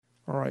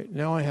All right,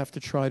 now I have to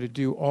try to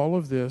do all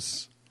of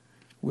this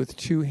with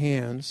two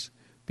hands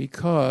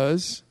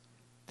because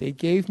they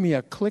gave me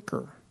a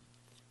clicker.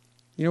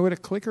 You know what a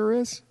clicker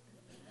is?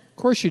 Of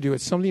course you do.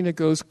 It's something that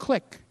goes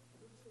click.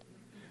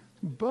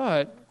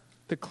 But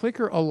the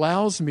clicker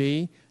allows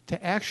me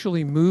to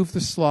actually move the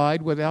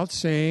slide without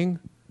saying,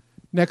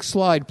 next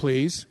slide,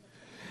 please.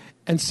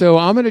 And so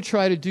I'm going to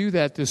try to do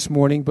that this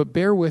morning, but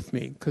bear with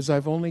me because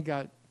I've only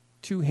got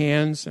two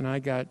hands and I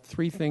got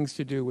three things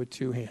to do with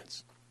two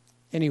hands.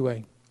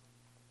 Anyway,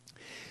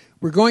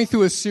 we're going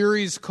through a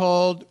series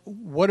called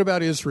What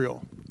About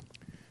Israel?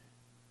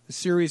 The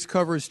series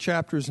covers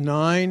chapters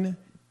 9,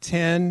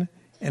 10,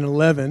 and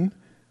 11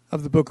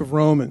 of the book of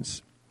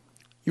Romans.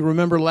 You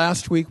remember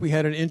last week we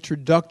had an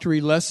introductory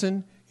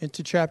lesson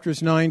into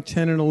chapters 9,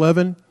 10, and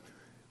 11.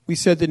 We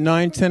said that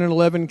 9, 10, and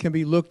 11 can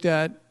be looked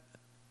at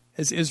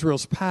as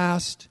Israel's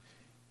past,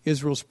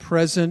 Israel's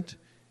present,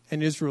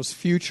 and Israel's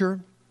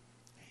future.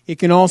 It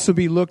can also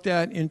be looked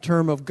at in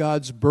terms of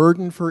God's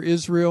burden for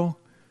Israel,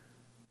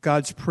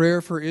 God's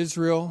prayer for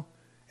Israel,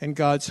 and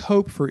God's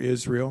hope for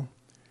Israel.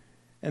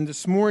 And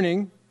this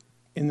morning,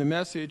 in the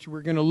message,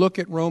 we're going to look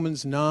at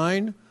Romans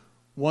 9,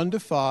 1 to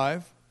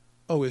 5.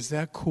 Oh, is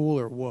that cool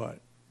or what?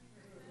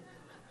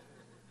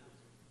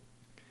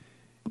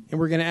 And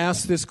we're going to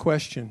ask this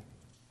question.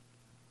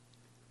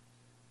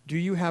 Do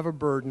you have a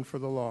burden for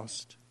the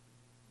lost?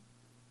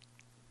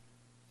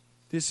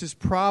 This is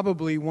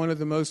probably one of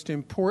the most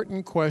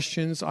important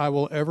questions I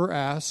will ever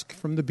ask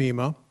from the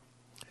Bema.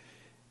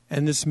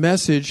 And this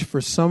message, for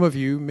some of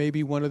you, may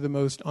be one of the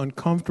most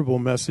uncomfortable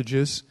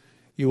messages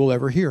you will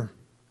ever hear.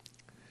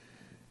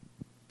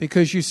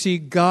 Because you see,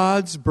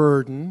 God's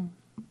burden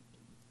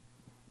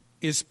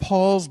is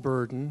Paul's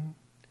burden,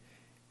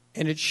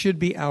 and it should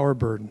be our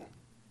burden.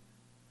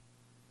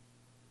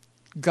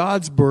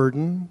 God's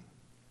burden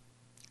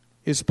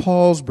is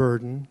Paul's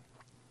burden,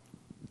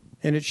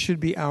 and it should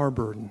be our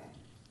burden.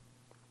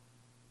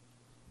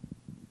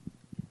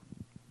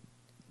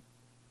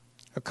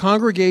 A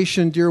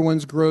congregation, dear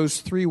ones,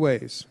 grows three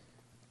ways.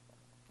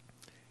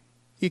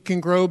 It can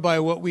grow by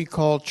what we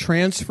call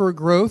transfer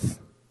growth,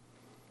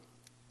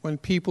 when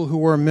people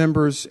who are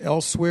members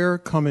elsewhere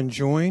come and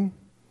join,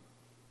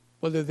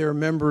 whether they're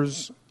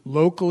members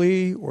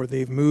locally or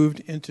they've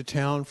moved into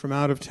town from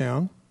out of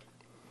town.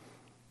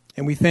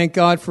 And we thank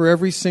God for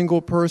every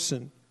single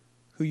person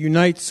who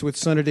unites with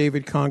Son of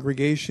David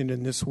congregation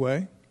in this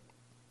way.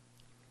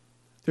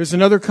 There's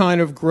another kind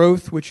of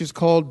growth which is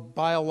called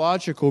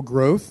biological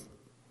growth,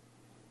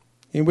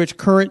 in which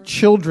current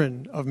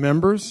children of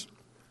members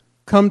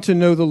come to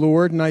know the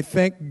Lord, and I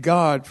thank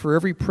God for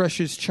every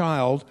precious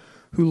child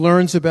who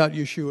learns about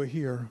Yeshua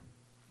here.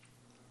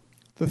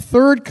 The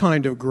third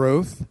kind of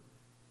growth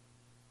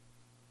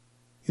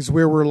is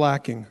where we're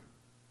lacking,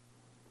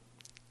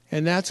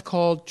 and that's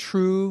called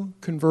true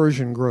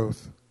conversion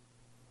growth.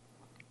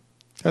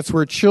 That's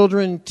where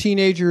children,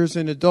 teenagers,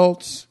 and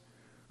adults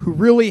who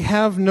really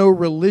have no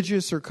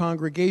religious or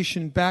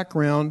congregation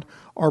background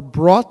are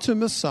brought to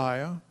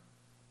Messiah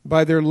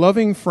by their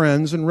loving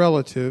friends and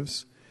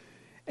relatives,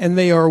 and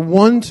they are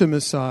won to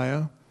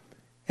Messiah,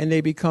 and they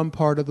become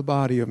part of the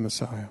body of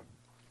Messiah.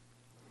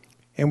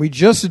 And we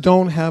just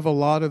don't have a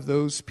lot of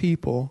those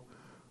people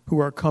who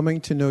are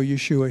coming to know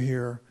Yeshua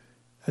here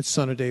at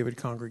Son of David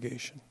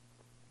congregation.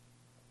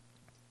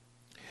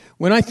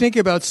 When I think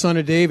about Son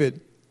of David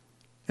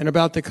and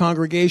about the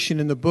congregation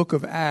in the book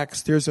of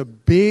Acts, there's a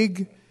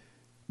big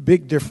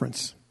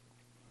difference.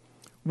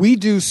 We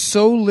do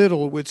so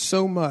little with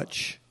so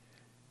much,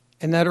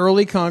 and that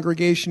early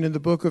congregation in the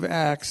book of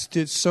Acts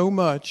did so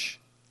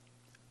much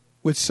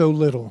with so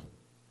little.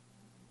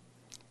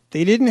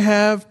 They didn't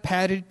have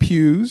padded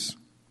pews.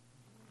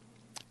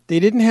 They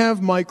didn't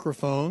have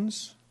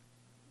microphones.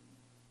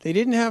 They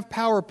didn't have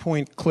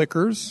PowerPoint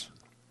clickers.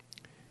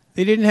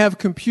 They didn't have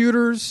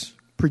computers,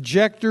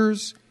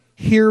 projectors,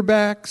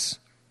 hearbacks.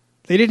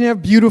 They didn't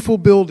have beautiful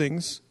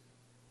buildings.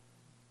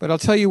 But I'll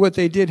tell you what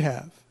they did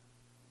have.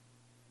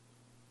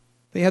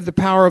 They had the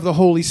power of the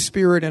Holy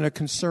Spirit and a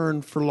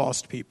concern for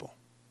lost people.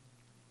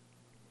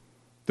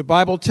 The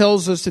Bible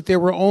tells us that there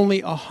were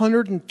only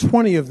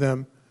 120 of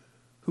them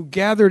who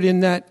gathered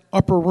in that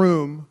upper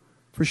room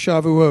for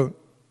Shavuot.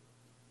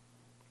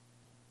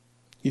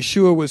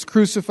 Yeshua was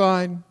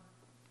crucified.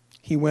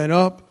 He went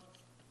up.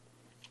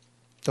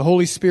 The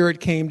Holy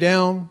Spirit came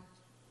down.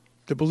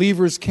 The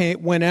believers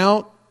went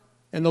out,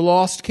 and the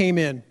lost came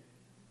in.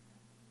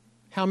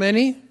 How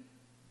many?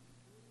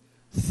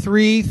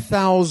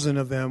 3,000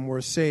 of them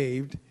were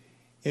saved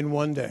in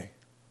one day.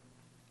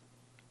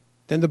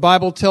 Then the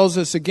Bible tells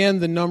us again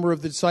the number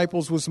of the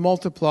disciples was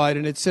multiplied,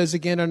 and it says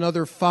again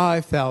another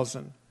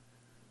 5,000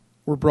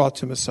 were brought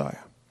to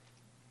Messiah.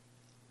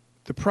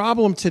 The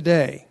problem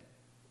today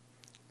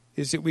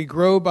is that we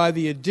grow by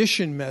the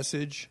addition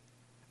method,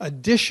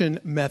 and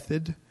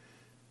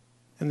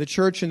the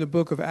church in the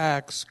book of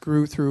Acts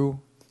grew through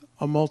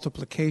a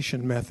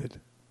multiplication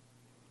method.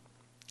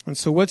 And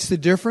so what's the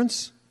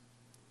difference?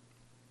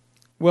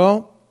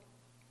 Well,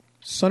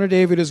 Son of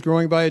David is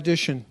growing by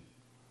addition.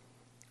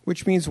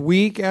 which means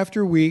week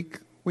after week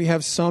we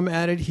have some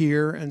added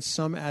here and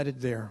some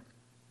added there.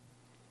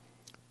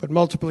 But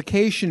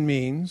multiplication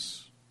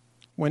means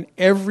when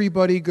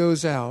everybody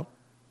goes out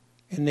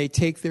and they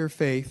take their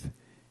faith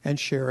and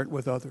share it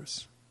with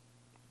others.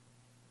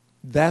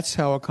 That's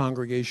how a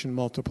congregation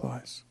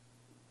multiplies.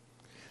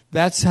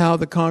 That's how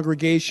the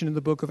congregation in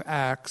the book of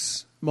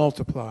Acts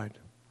multiplied.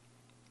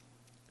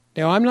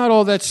 Now, I'm not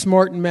all that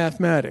smart in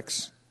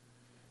mathematics,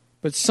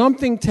 but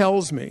something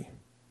tells me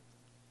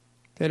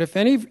that if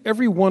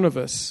every one of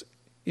us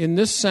in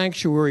this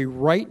sanctuary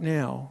right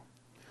now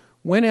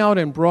went out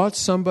and brought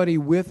somebody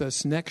with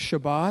us next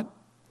Shabbat,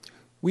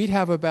 we'd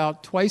have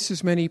about twice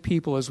as many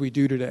people as we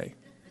do today.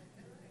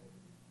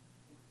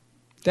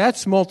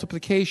 That's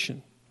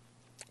multiplication,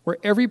 where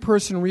every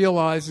person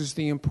realizes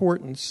the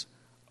importance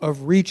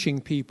of reaching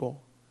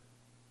people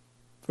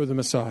for the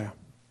Messiah.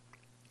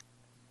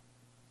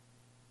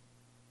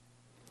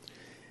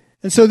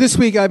 And so this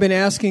week I've been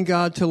asking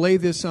God to lay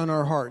this on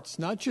our hearts,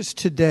 not just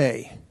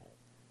today,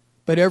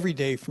 but every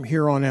day from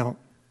here on out.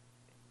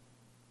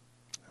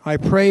 I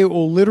pray it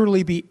will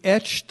literally be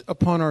etched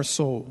upon our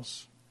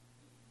souls.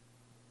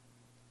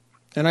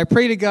 And I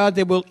pray to God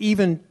that it will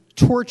even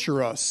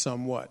torture us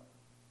somewhat.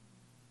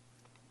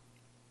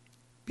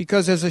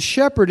 Because as a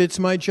shepherd, it's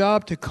my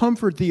job to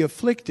comfort the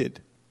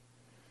afflicted.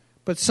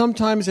 But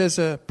sometimes as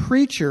a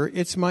preacher,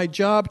 it's my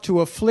job to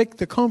afflict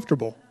the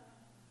comfortable.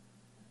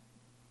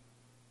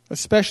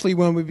 Especially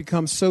when we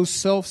become so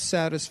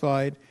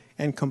self-satisfied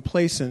and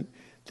complacent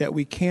that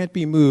we can't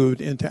be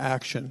moved into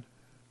action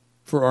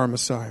for our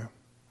Messiah.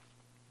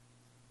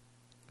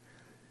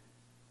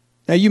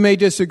 Now, you may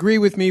disagree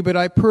with me, but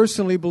I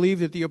personally believe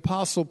that the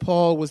Apostle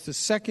Paul was the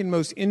second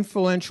most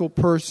influential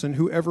person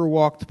who ever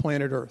walked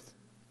planet Earth.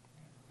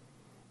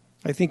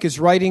 I think his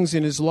writings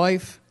in his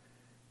life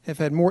have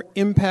had more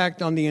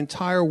impact on the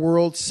entire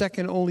world,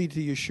 second only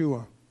to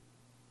Yeshua.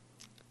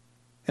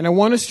 And I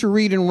want us to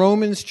read in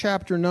Romans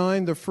chapter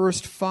 9, the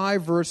first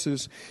 5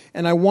 verses,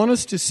 and I want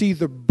us to see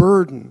the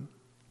burden,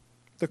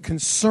 the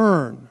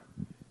concern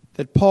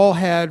that Paul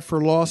had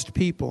for lost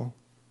people.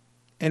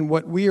 And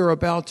what we are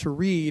about to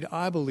read,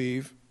 I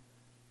believe,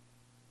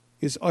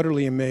 is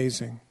utterly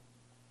amazing.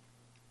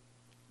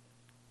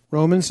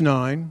 Romans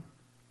 9,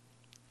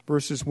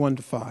 verses 1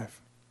 to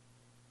 5.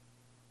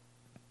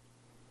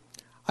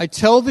 I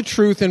tell the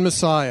truth in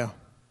Messiah.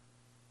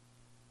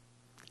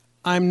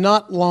 I'm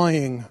not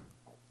lying.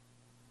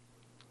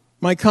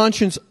 My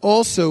conscience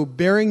also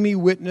bearing me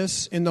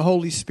witness in the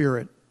Holy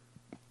Spirit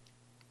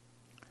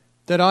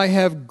that I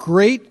have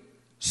great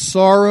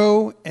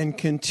sorrow and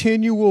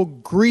continual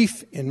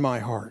grief in my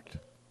heart.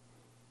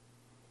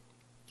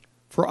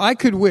 For I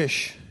could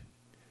wish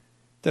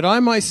that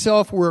I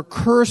myself were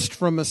accursed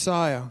from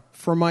Messiah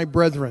for my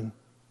brethren,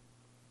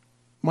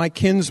 my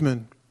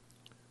kinsmen,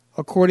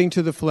 according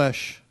to the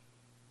flesh,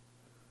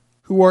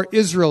 who are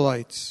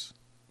Israelites,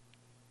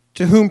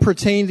 to whom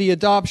pertain the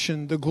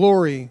adoption, the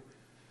glory,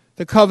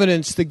 the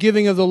covenants, the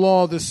giving of the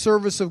law, the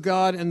service of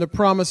God, and the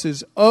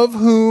promises, of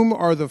whom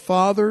are the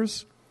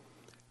fathers,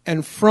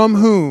 and from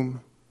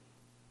whom,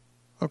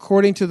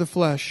 according to the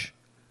flesh,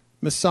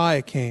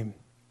 Messiah came,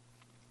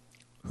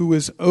 who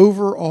is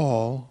over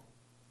all,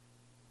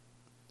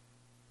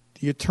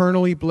 the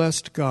eternally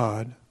blessed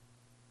God.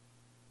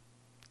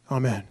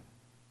 Amen.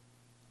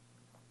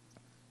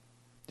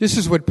 This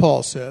is what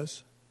Paul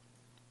says.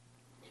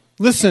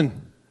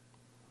 Listen,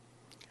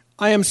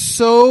 I am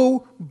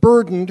so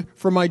burdened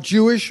for my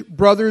Jewish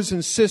brothers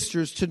and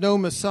sisters to know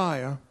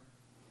Messiah.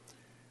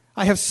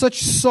 I have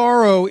such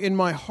sorrow in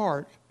my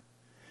heart.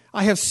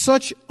 I have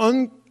such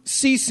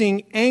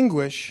unceasing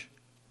anguish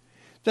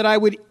that I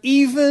would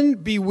even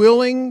be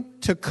willing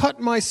to cut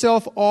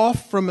myself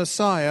off from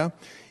Messiah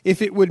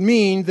if it would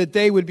mean that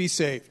they would be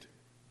saved.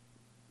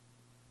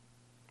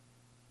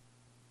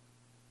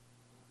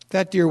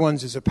 That, dear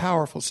ones, is a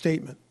powerful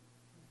statement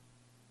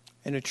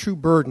and a true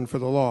burden for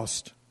the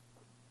lost.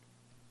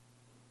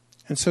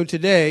 And so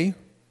today,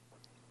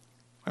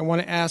 I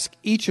want to ask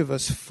each of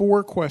us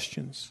 4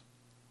 questions.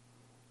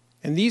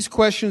 And these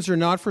questions are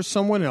not for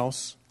someone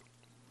else.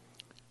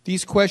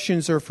 These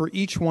questions are for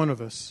each one of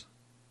us.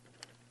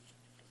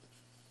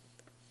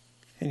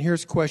 And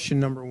here's question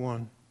number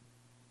 1.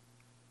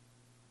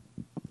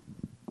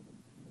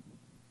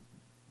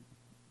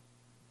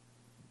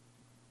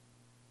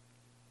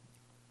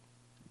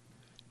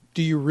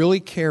 Do you really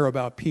care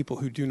about people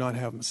who do not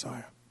have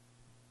Messiah?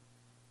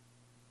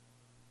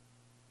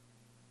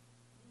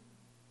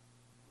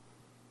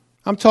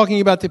 I'm talking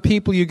about the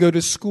people you go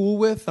to school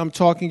with. I'm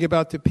talking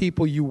about the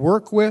people you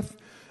work with.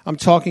 I'm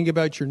talking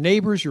about your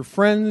neighbors, your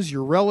friends,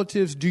 your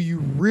relatives. Do you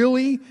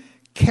really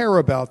care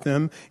about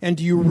them? And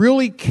do you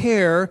really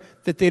care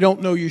that they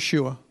don't know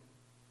Yeshua?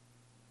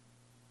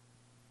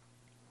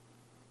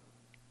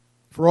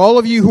 For all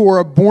of you who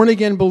are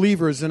born-again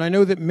believers, and I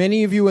know that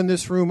many of you in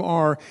this room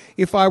are,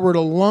 if I were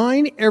to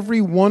line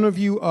every one of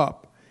you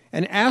up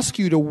and ask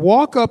you to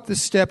walk up the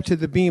step to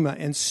the bema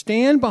and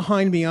stand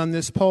behind me on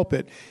this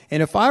pulpit,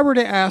 and if I were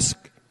to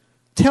ask,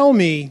 tell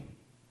me,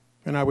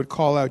 and I would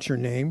call out your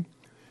name,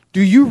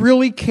 Do you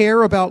really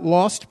care about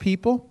lost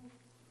people?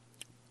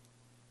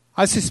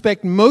 I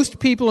suspect most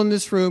people in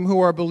this room who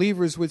are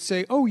believers would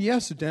say, oh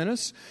yes,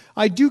 Dennis,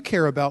 I do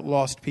care about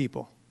lost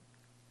people.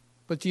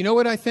 But do you know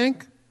what I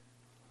think?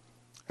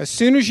 As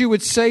soon as you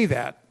would say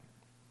that,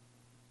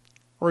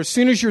 or as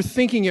soon as you're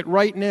thinking it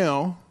right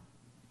now,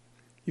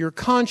 your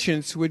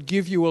conscience would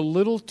give you a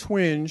little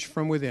twinge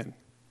from within.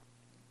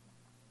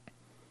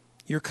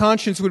 Your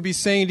conscience would be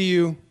saying to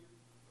you,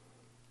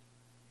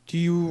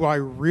 do I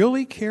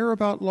really care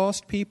about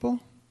lost people?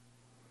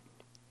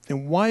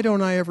 Then why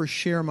don't I ever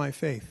share my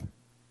faith?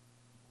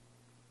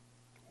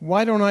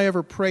 Why don't I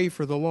ever pray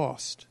for the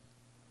lost?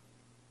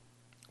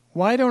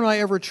 Why don't I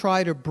ever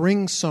try to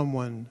bring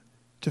someone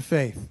to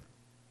faith?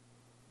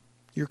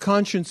 Your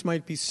conscience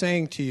might be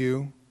saying to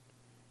you,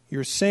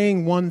 you're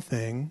saying one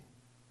thing,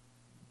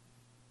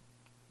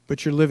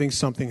 but you're living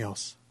something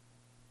else.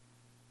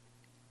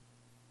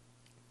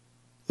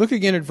 Look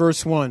again at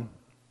verse 1.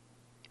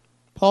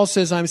 Paul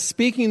says, I'm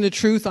speaking the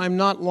truth, I'm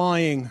not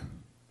lying.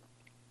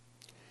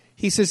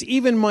 He says,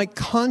 even my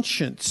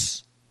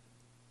conscience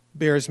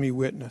bears me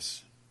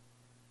witness.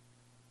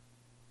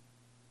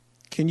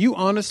 Can you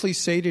honestly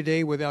say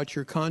today, without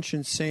your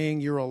conscience saying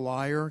you're a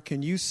liar,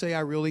 can you say I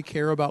really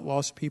care about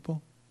lost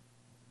people?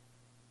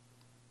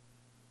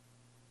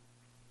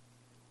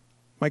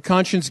 My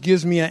conscience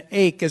gives me an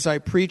ache as I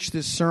preach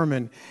this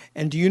sermon.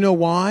 And do you know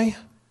why?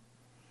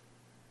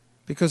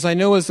 Because I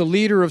know as the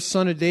leader of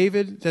Son of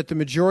David that the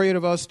majority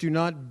of us do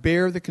not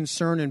bear the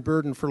concern and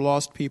burden for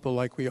lost people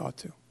like we ought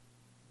to.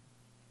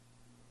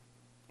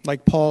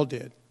 Like Paul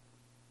did.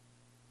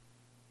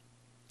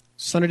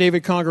 Son of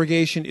David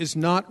congregation is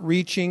not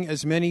reaching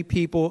as many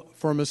people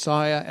for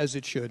Messiah as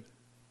it should.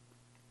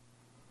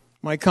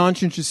 My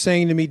conscience is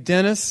saying to me,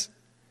 Dennis,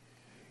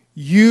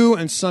 you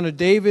and Son of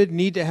David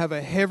need to have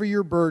a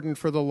heavier burden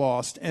for the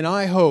lost. And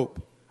I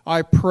hope,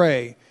 I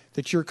pray,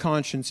 that your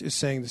conscience is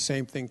saying the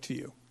same thing to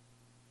you.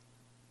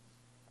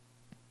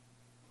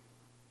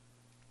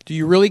 Do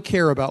you really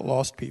care about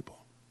lost people?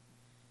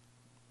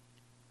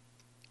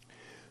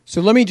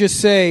 So let me just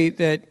say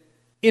that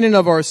in and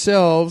of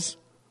ourselves,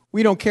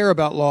 we don't care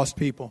about lost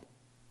people.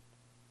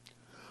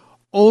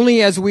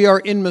 Only as we are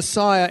in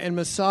Messiah and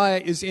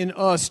Messiah is in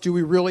us do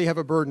we really have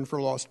a burden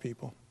for lost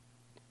people.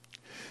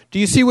 Do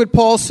you see what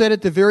Paul said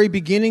at the very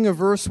beginning of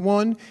verse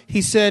 1?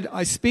 He said,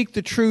 I speak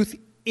the truth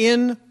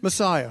in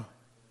Messiah.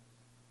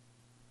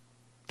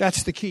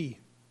 That's the key.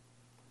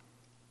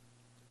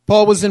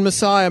 Paul was in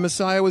Messiah,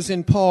 Messiah was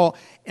in Paul.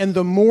 And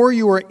the more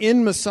you are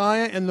in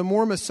Messiah and the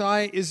more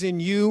Messiah is in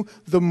you,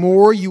 the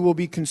more you will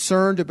be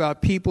concerned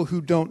about people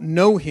who don't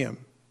know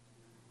him.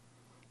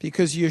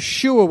 Because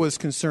Yeshua was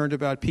concerned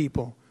about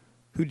people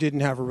who didn't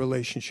have a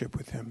relationship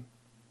with him.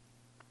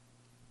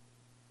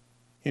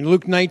 In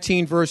Luke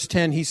 19, verse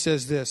 10, he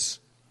says this,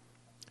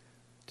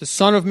 the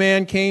Son of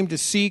Man came to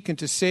seek and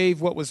to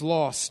save what was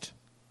lost.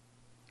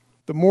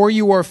 The more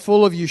you are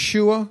full of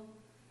Yeshua,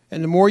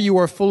 and the more you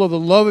are full of the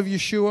love of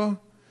Yeshua,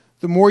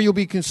 the more you'll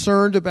be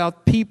concerned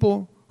about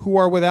people who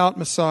are without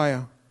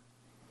Messiah.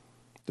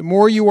 The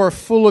more you are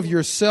full of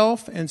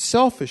yourself and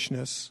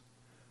selfishness,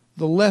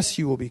 the less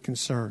you will be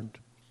concerned.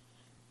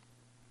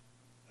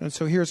 And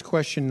so here's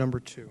question number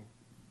 2.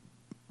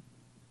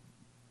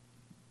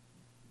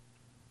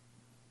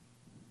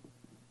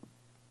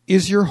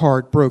 Is your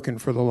heart broken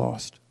for the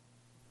lost?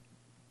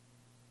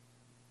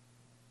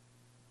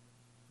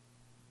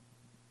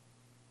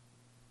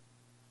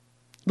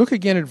 Look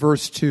again at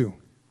verse 2.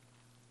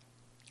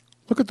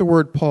 Look at the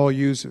word Paul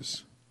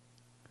uses.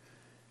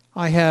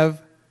 I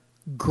have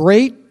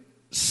great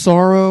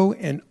sorrow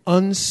and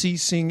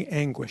unceasing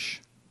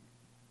anguish.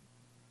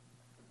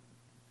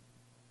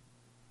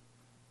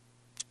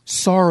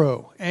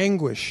 Sorrow,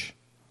 anguish.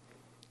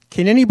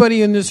 Can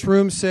anybody in this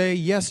room say,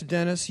 yes,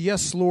 Dennis,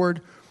 yes,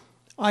 Lord,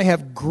 I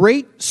have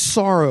great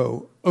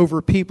sorrow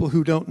over people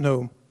who don't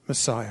know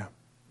Messiah?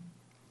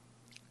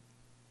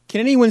 Can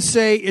anyone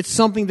say it's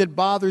something that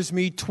bothers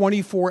me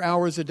 24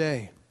 hours a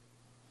day?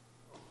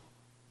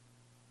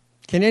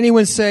 Can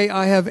anyone say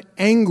I have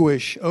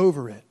anguish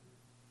over it?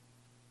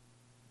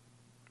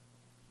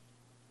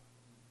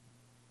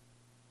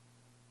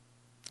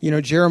 You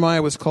know,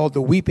 Jeremiah was called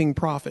the weeping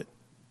prophet.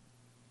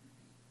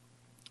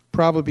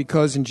 Probably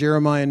because in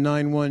Jeremiah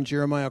 9:1,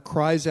 Jeremiah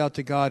cries out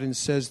to God and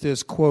says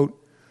this, quote,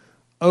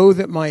 "Oh,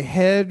 that my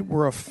head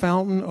were a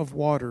fountain of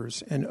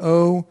waters, and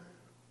oh,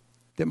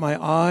 that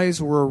my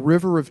eyes were a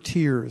river of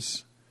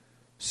tears,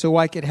 so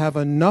I could have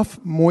enough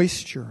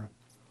moisture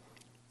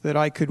that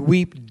I could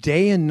weep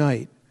day and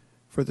night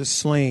for the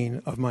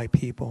slain of my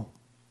people."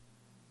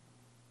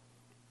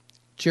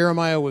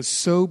 Jeremiah was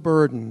so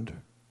burdened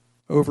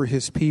over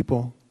his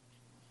people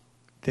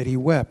that he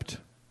wept.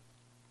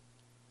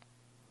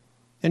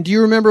 And do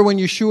you remember when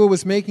Yeshua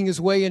was making his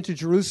way into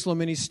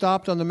Jerusalem and he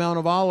stopped on the Mount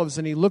of Olives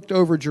and he looked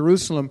over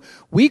Jerusalem?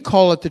 We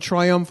call it the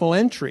triumphal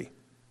entry.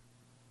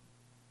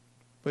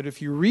 But if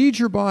you read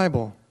your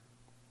Bible,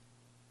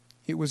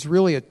 it was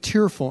really a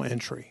tearful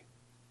entry.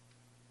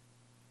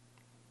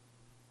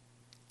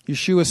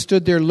 Yeshua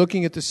stood there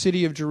looking at the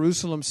city of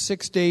Jerusalem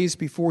 6 days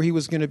before he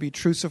was going to be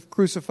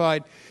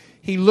crucified.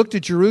 He looked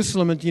at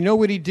Jerusalem, and do you know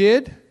what he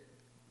did?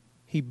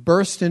 He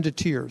burst into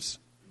tears.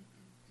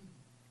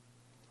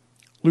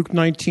 Luke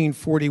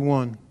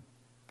 19:41.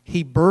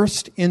 He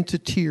burst into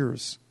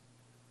tears.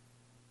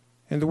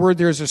 And the word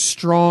there is a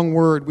strong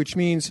word, which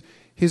means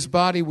his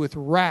body was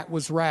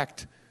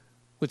racked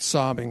with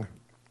sobbing.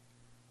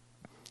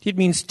 It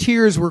means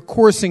tears were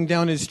coursing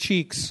down his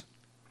cheeks.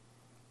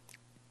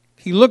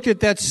 He looked at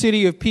that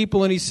city of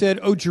people and he said,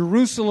 "Oh,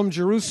 Jerusalem,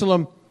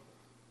 Jerusalem,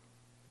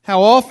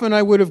 how often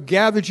I would have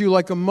gathered you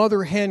like a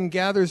mother hen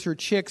gathers her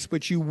chicks,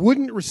 but you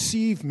wouldn't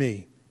receive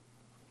me."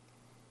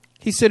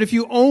 He said, "If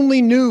you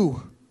only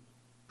knew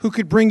who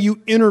could bring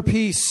you inner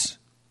peace,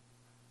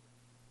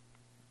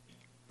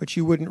 but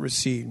you wouldn't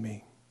receive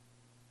me."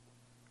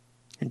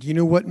 And do you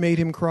know what made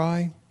him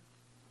cry?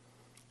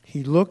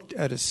 He looked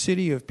at a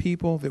city of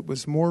people that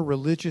was more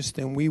religious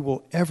than we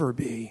will ever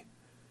be,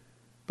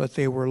 but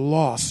they were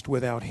lost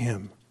without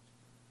him.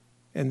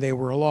 And they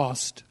were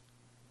lost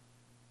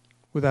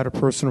without a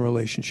personal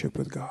relationship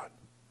with God.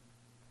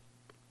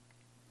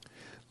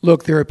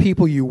 Look, there are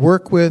people you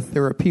work with,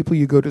 there are people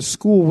you go to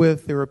school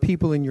with, there are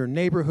people in your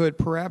neighborhood,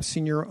 perhaps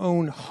in your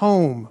own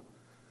home,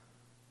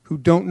 who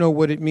don't know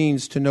what it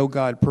means to know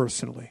God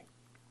personally.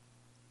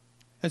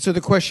 And so the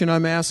question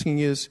I'm asking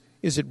is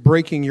it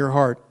breaking your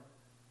heart?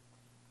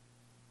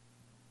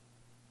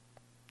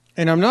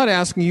 And I'm not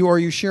asking you, are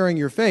you sharing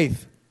your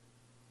faith?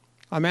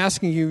 I'm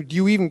asking you, do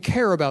you even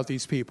care about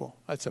these people?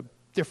 That's a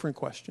different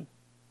question.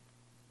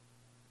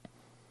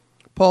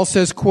 Paul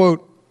says,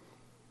 quote,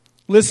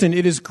 "Listen,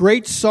 it is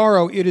great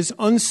sorrow, it is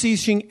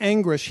unceasing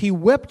anguish. He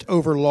wept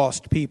over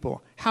lost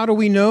people." How do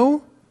we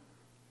know?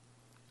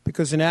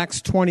 Because in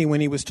Acts 20,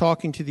 when he was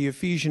talking to the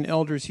Ephesian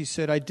elders, he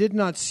said, "I did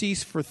not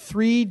cease for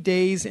 3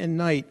 days and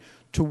night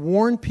to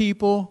warn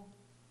people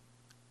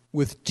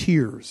with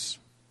tears."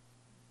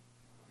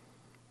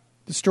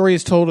 The story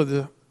is told of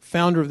the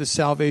founder of the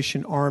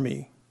Salvation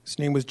Army. His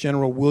name was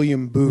General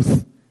William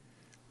Booth.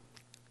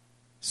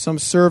 Some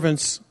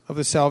servants of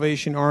the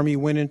Salvation Army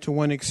went into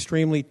one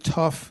extremely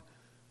tough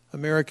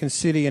American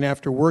city, and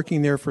after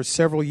working there for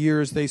several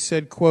years, they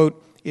said,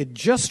 quote, "It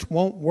just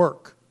won't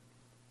work.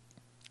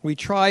 We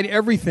tried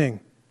everything.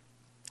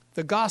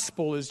 The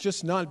gospel is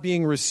just not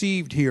being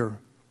received here."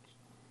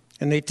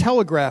 And they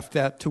telegraphed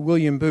that to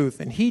William Booth,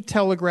 and he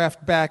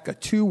telegraphed back a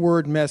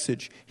 2-word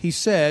message. He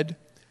said,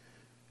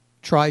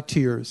 "Try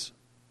tears."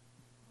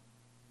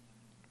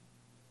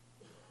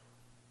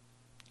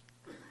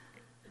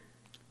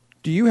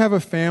 Do you have a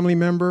family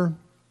member,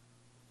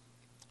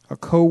 a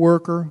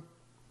coworker,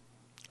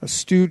 a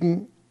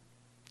student,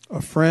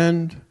 a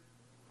friend?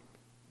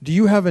 Do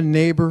you have a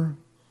neighbor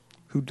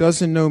who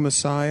doesn't know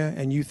Messiah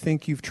and you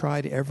think you've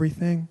tried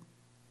everything?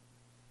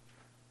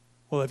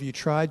 Well, have you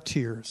tried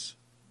tears?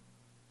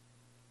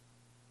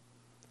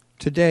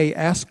 Today,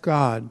 ask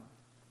God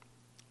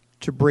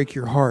to break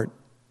your heart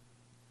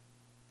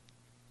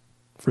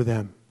for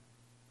them.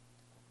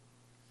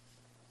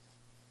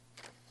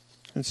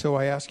 And so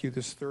I ask you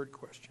this third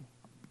question.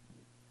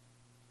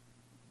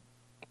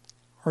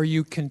 Are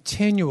you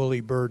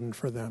continually burdened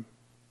for them?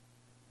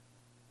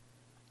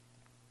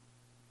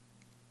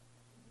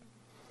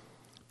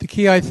 The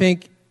key, I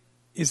think,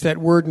 is that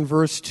word in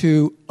verse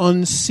 2,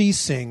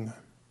 unceasing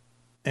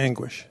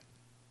anguish.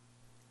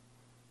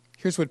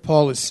 Here's what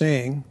Paul is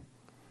saying.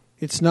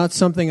 It's not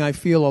something I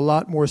feel a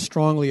lot more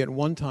strongly at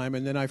one time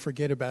and then I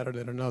forget about it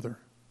at another.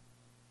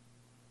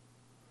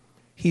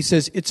 He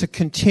says it's a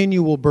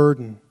continual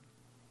burden.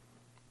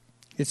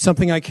 It's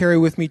something I carry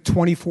with me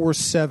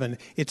 24/7.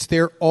 It's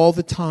there all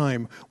the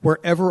time,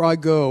 wherever I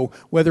go,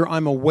 whether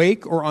I'm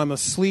awake or I'm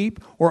asleep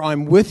or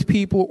I'm with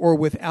people or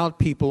without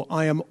people.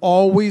 I am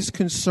always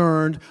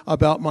concerned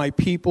about my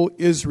people,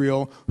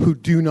 Israel, who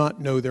do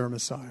not know their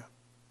Messiah.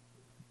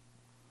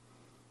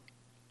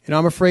 And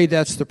I'm afraid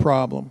that's the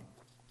problem.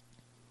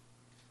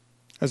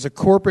 As a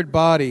corporate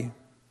body,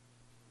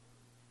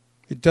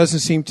 it doesn't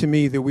seem to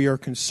me that we are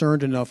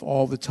concerned enough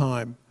all the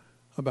time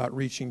about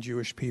reaching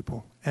Jewish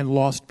people and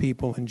lost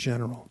people in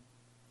general.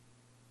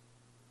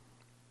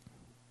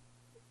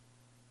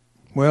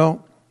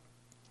 Well,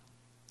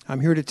 I'm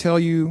here to tell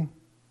you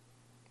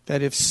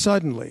that if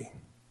suddenly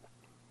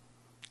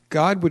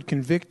God would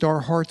convict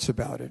our hearts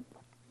about it,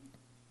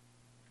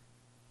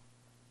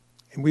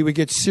 and we would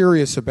get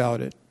serious about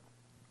it,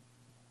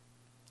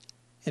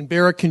 and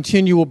bear a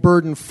continual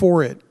burden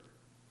for it,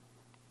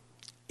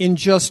 in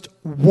just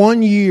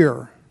 1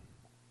 year,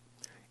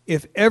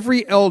 if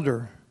every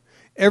elder,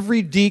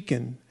 every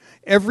deacon,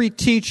 every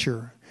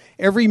teacher,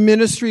 every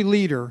ministry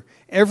leader,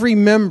 every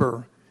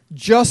member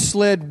just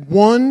led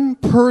one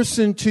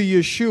person to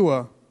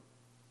Yeshua,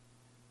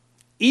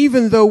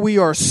 even though we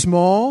are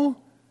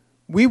small,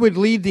 we would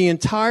lead the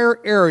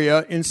entire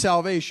area in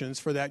salvations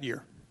for that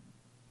year.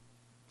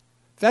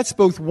 That's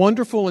both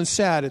wonderful and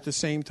sad at the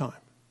same time.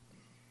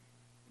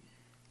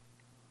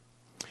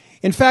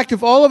 In fact,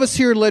 if all of us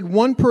here led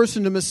one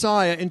person to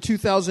Messiah in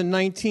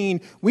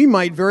 2019, we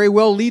might very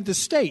well lead the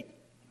state.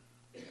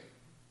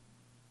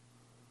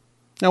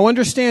 Now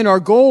understand, our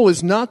goal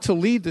is not to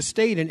lead the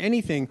state in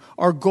anything.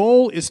 Our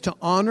goal is to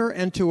honor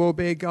and to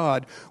obey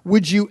God.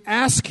 Would you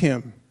ask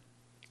Him,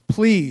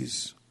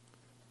 please,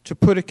 to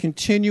put a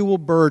continual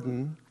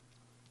burden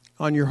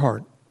on your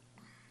heart?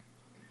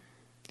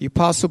 The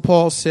Apostle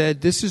Paul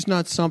said, this is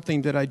not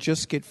something that I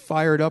just get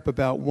fired up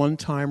about one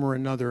time or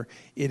another.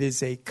 It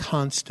is a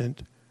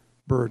constant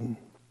burden.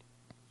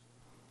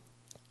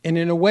 And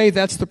in a way,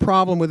 that's the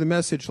problem with a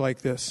message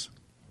like this.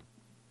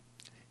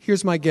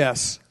 Here's my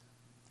guess.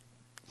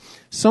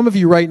 Some of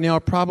you right now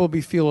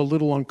probably feel a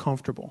little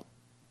uncomfortable.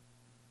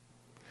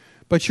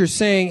 But you're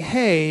saying,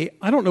 hey,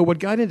 I don't know what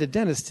got into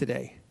Dennis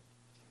today.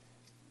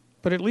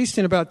 But at least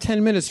in about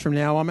 10 minutes from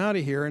now, I'm out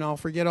of here and I'll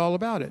forget all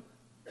about it.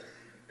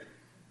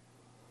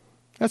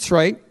 That's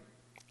right.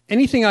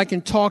 Anything I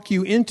can talk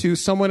you into,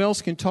 someone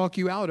else can talk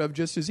you out of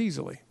just as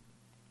easily.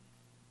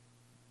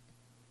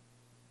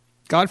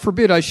 God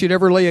forbid I should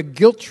ever lay a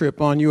guilt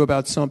trip on you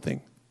about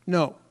something.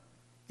 No.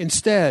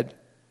 Instead,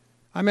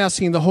 I'm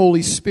asking the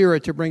Holy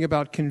Spirit to bring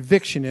about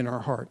conviction in our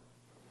heart.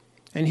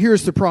 And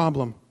here's the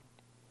problem.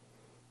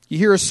 You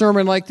hear a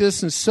sermon like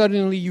this and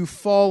suddenly you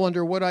fall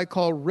under what I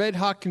call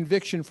red-hot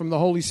conviction from the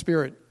Holy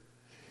Spirit.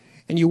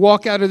 And you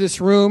walk out of this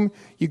room,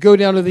 you go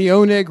down to the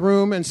Oneg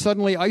room, and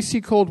suddenly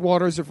icy cold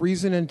waters of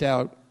reason and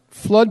doubt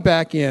flood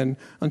back in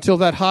until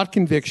that hot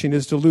conviction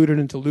is diluted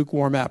into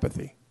lukewarm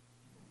apathy.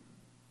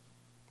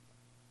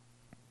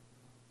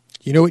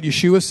 You know what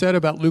Yeshua said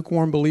about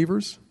lukewarm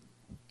believers?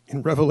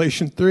 In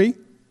Revelation 3, he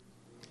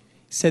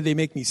said they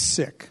make me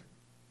sick.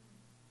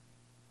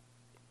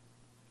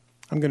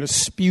 I'm going to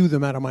spew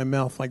them out of my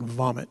mouth like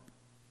vomit.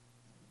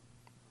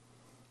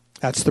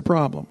 That's the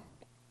problem.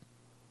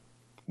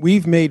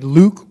 We've made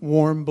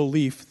lukewarm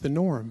belief the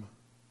norm.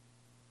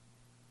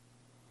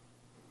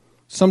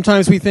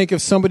 Sometimes we think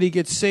if somebody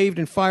gets saved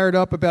and fired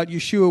up about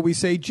Yeshua, we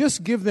say,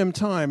 just give them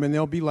time and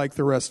they'll be like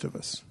the rest of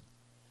us.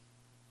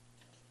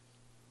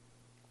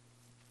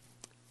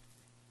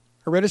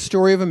 I read a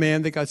story of a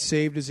man that got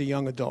saved as a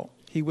young adult.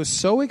 He was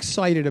so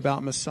excited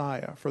about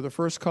Messiah for the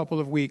first couple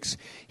of weeks,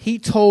 he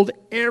told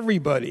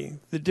everybody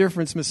the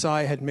difference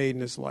Messiah had made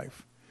in his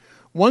life.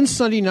 One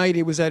Sunday night,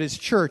 he was at his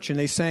church, and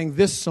they sang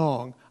this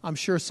song. I'm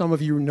sure some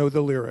of you know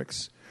the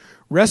lyrics.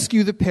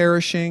 Rescue the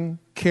perishing,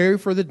 care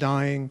for the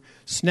dying,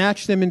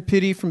 snatch them in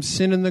pity from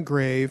sin and the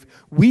grave,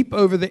 weep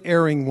over the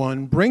erring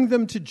one, bring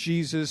them to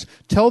Jesus,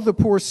 tell the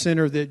poor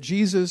sinner that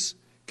Jesus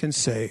can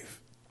save.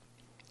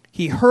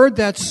 He heard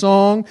that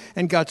song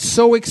and got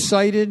so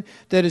excited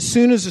that as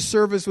soon as the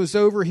service was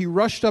over, he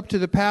rushed up to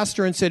the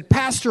pastor and said,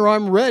 Pastor,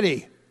 I'm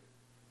ready.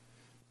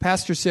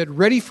 Pastor said,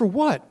 ready for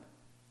what?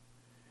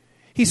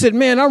 He said,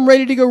 man, I'm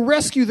ready to go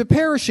rescue the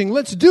perishing.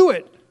 Let's do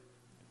it.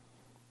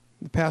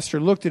 The pastor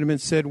looked at him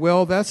and said,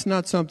 well, that's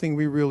not something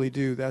we really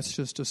do. That's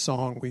just a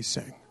song we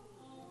sing.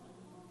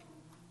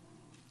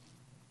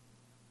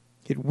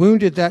 It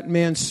wounded that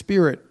man's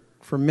spirit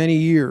for many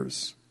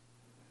years,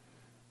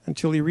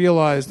 until he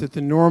realized that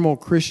the normal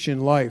Christian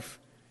life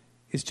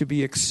is to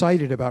be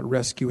excited about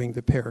rescuing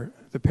the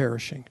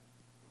perishing.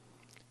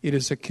 It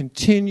is a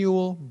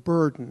continual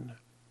burden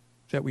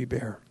that we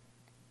bear.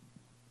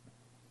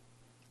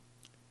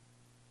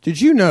 Did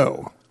you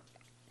know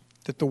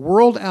that the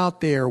world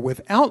out there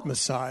without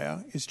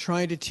Messiah is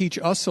trying to teach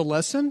us a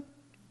lesson?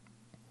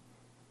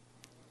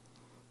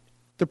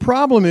 The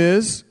problem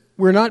is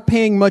we're not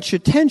paying much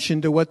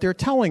attention to what they're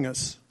telling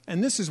us.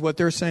 And this is what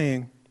they're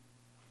saying.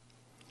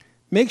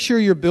 Make sure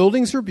your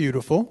buildings are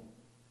beautiful.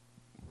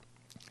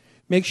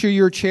 Make sure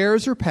your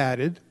chairs are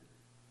padded.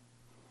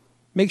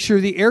 Make sure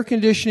the air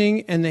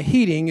conditioning and the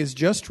heating is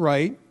just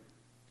right.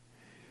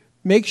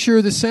 Make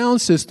sure the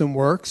sound system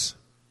works.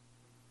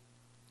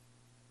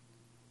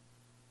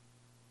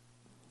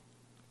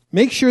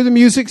 Make sure the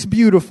music's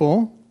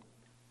beautiful.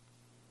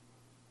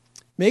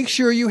 Make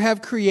sure you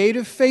have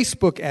creative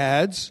Facebook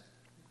ads.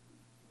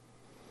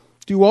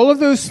 Do all of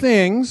those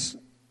things,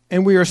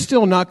 and we are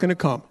still not going to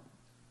come.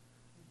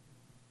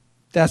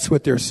 That's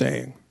what they're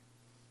saying.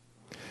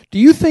 Do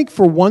you think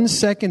for 1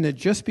 second that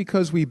just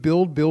because we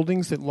build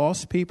buildings that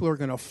lost people are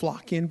going to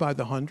flock in by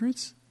the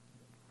hundreds?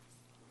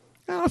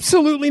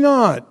 Absolutely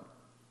not.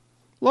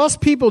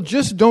 Lost people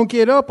just don't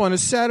get up on a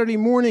Saturday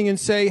morning and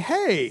say,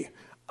 hey,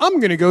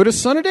 I'm going to go to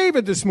Son of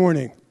David this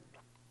morning.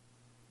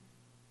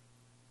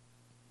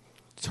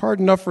 It's hard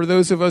enough for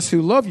those of us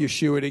who love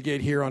Yeshua to get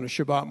here on a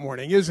Shabbat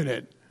morning, isn't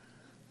it?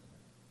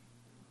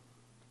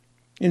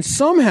 In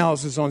some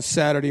houses on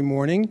Saturday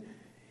morning,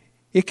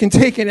 it can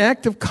take an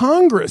act of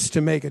Congress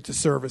to make it to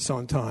service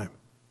on time.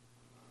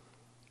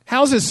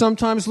 Houses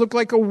sometimes look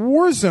like a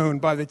war zone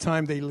by the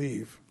time they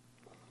leave.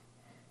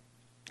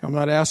 I'm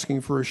not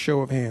asking for a show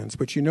of hands,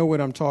 but you know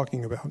what I'm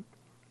talking about.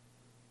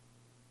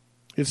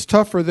 It's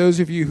tough for those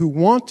of you who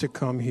want to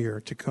come here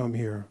to come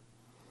here.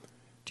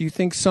 Do you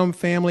think some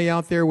family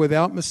out there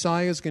without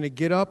Messiah is going to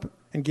get up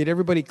and get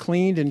everybody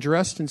cleaned and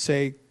dressed and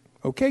say,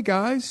 okay,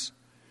 guys,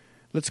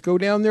 let's go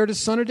down there to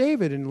Son of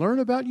David and learn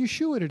about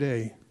Yeshua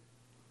today?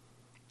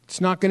 It's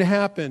not going to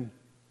happen.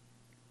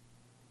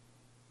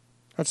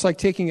 That's like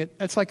taking it.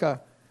 That's like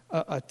a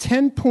a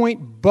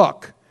 10-point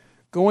buck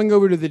going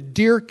over to the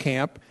deer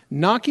camp,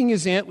 knocking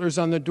his antlers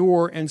on the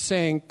door and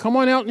saying, "Come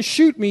on out and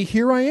shoot me,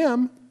 here I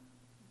am."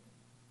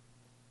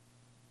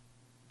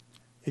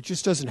 It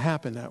just doesn't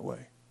happen that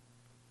way.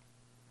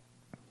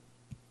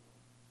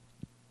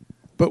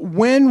 But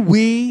when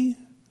we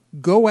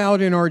go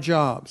out in our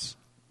jobs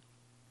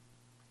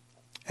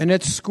and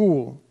at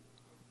school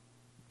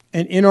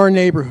and in our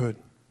neighborhood,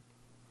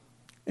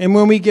 and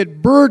when we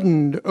get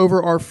burdened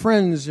over our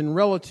friends and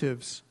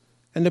relatives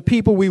and the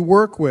people we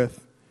work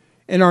with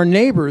and our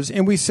neighbors,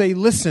 and we say,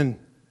 "Listen,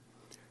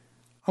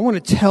 I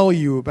want to tell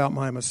you about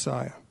my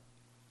Messiah.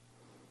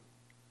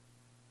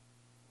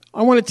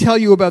 I want to tell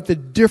you about the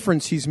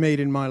difference he's made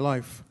in my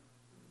life.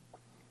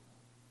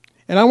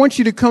 And I want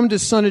you to come to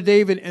Son of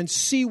David and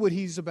see what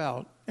he's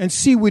about and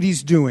see what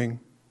he's doing."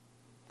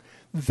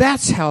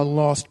 That's how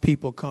lost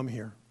people come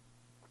here.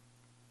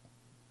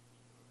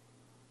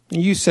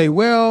 And you say,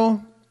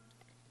 "Well,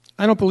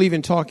 I don't believe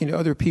in talking to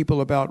other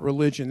people about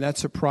religion.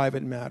 That's a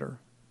private matter."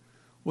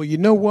 Well, you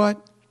know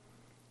what?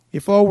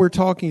 If all we're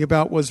talking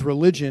about was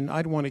religion,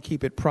 I'd want to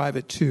keep it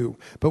private too.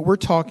 But we're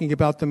talking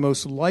about the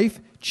most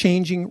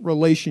life-changing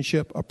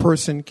relationship a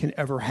person can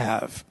ever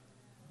have.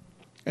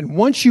 And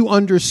once you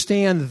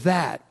understand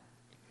that,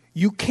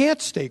 you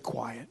can't stay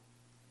quiet.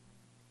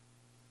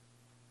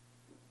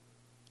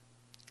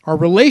 Our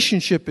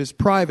relationship is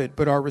private,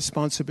 but our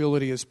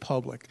responsibility is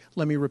public.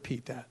 Let me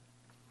repeat that.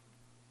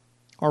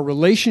 Our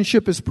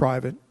relationship is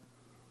private,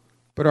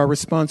 but our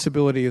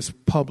responsibility is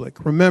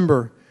public.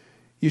 Remember,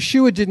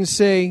 Yeshua didn't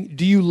say,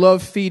 "Do you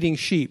love feeding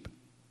sheep?"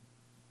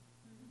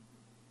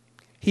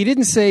 He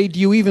didn't say, "Do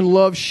you even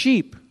love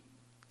sheep?"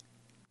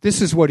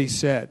 This is what he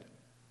said.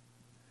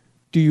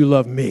 "Do you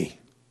love me?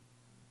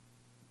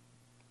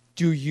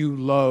 Do you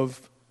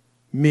love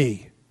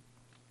me?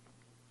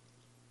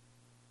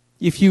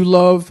 If you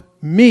love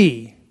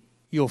me,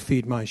 you'll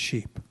feed my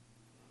sheep."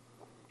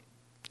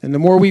 And the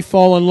more we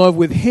fall in love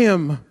with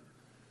him,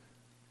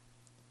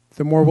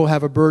 the more we'll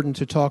have a burden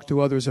to talk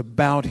to others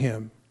about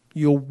him.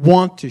 You'll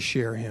want to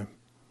share him.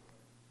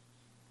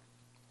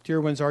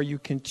 Dear ones, are you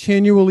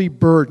continually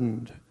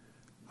burdened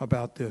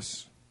about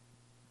this?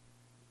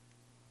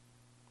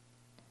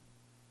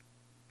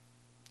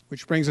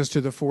 Which brings us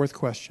to the fourth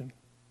question.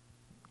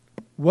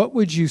 What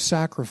would you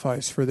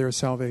sacrifice for their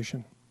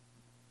salvation?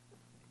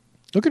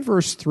 Look at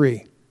verse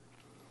 3.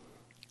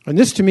 And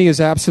this to me is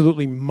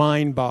absolutely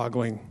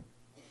mind-boggling.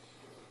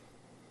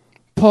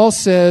 Paul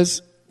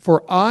says,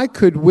 "For I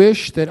could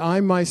wish that I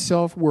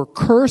myself were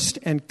cursed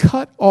and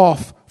cut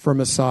off from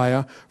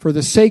Messiah for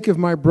the sake of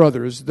my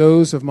brothers,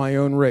 those of my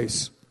own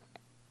race."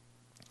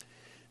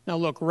 Now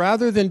look,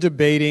 rather than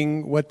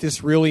debating what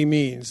this really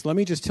means, let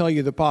me just tell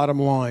you the bottom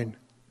line.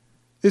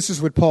 This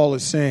is what Paul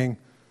is saying.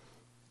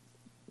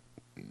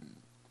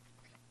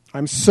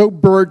 I'm so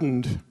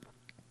burdened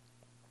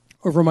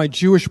over my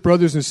Jewish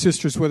brothers and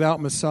sisters without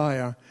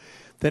Messiah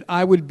that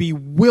I would be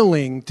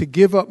willing to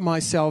give up my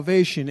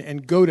salvation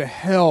and go to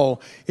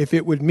hell if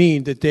it would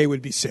mean that they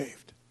would be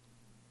saved.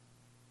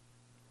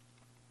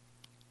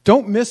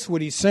 Don't miss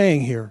what he's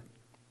saying here.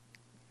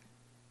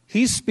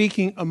 He's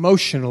speaking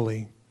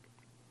emotionally.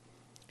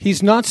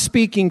 He's not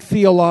speaking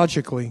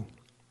theologically.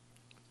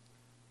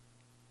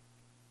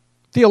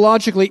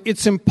 Theologically,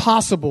 it's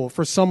impossible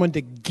for someone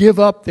to give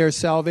up their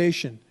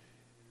salvation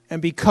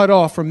and be cut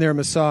off from their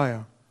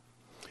Messiah.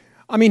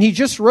 I mean, he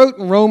just wrote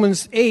in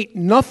Romans 8,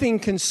 "Nothing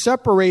can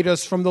separate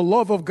us from the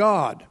love of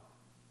God."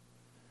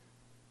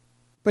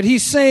 But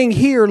he's saying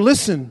here,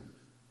 listen,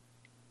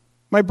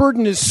 my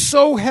burden is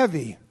so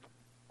heavy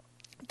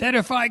that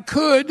if I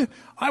could,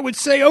 I would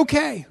say,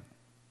 okay.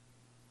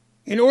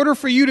 In order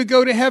for you to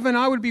go to heaven,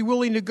 I would be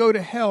willing to go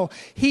to hell.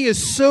 He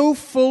is so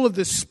full of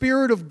the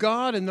Spirit of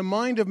God and the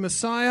mind of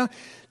Messiah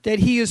that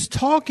he is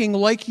talking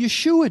like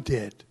Yeshua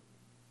did.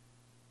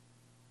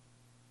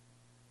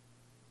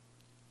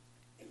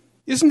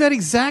 Isn't that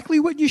exactly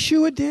what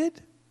Yeshua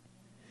did?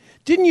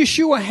 Didn't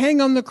Yeshua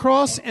hang on the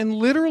cross and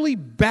literally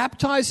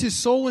baptize his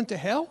soul into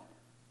hell?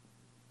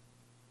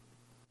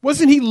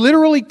 Wasn't he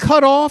literally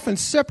cut off and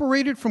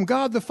separated from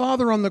God the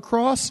Father on the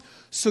cross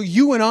so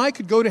you and I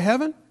could go to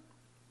heaven?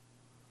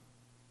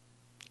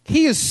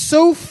 He is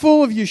so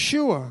full of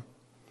Yeshua.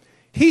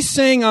 He's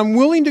saying, I'm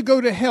willing to go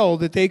to hell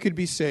that they could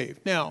be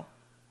saved. Now,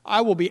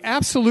 I will be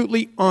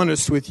absolutely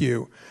honest with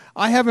you.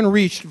 I haven't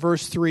reached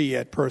verse 3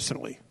 yet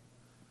personally.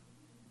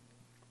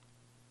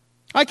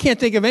 I can't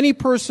think of any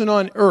person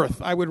on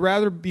earth I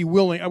would be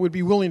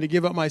willing to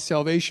give up my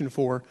salvation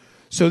for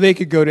so they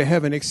could go to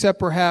heaven, except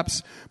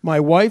perhaps my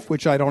wife,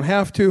 which I don't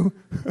have to,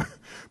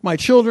 my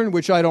children,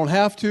 which I don't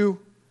have to,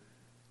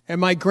 and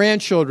my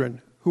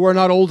grandchildren, who are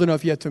not old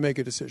enough yet to make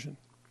a decision.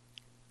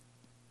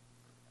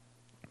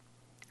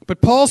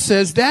 But Paul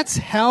says that's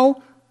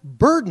how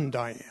burdened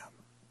I am.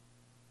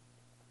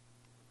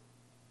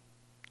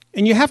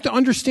 And you have to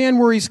understand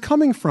where he's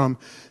coming from.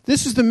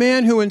 This is the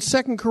man who in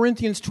 2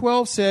 Corinthians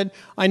 12 said,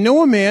 I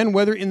know a man,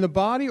 whether in the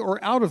body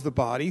or out of the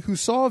body, who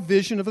saw a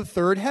vision of a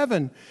third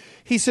heaven.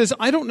 He says,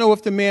 I don't know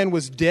if the man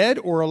was dead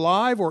or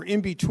alive or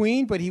in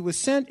between, but he was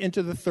sent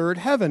into the third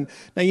heaven.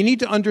 Now you need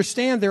to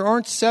understand there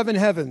aren't 7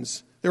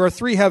 heavens. There are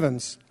 3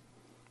 heavens.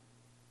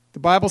 The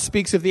Bible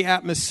speaks of the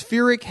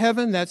atmospheric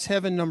heaven. That's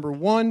heaven number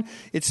 1.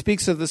 It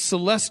speaks of the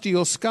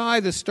celestial sky,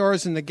 the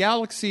stars and the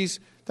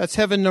galaxies. That's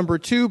heaven number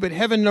 2. But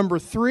heaven number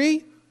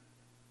 3,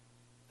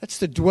 that's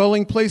the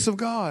dwelling place of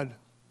God.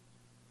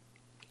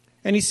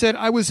 And he said,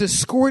 I was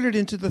escorted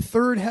into the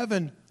third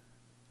heaven,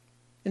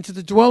 into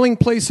the dwelling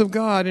place of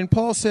God. And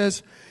Paul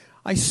says,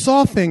 I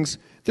saw things.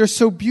 They're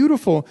so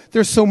beautiful.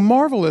 They're so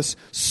marvelous,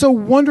 so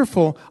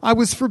wonderful. I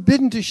was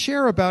forbidden to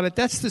share about it.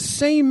 That's the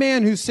same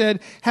man who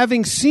said,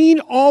 having seen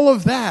all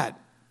of that,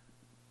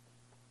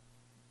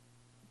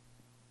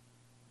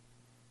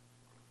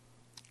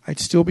 I'd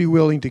still be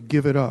willing to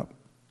give it up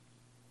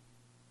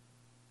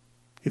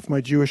if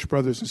my Jewish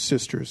brothers and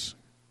sisters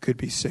could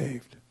be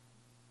saved.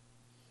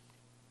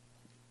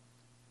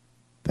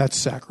 That's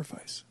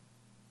sacrifice.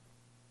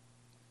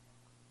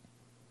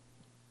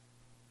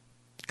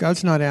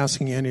 God's not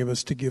asking any of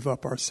us to give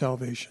up our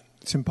salvation.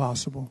 It's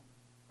impossible.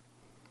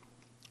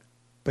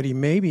 But he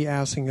may be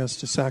asking us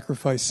to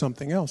sacrifice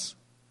something else.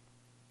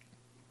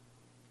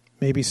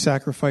 Maybe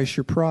sacrifice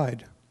your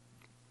pride.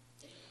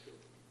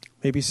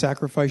 Maybe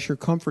sacrifice your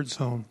comfort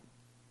zone.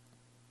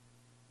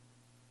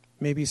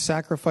 Maybe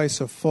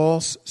sacrifice a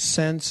false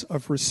sense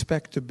of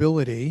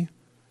respectability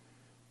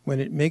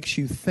when it makes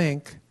you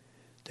think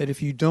that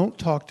if you don't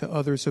talk to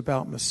others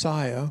about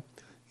Messiah,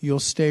 you'll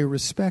stay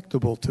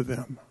respectable to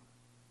them.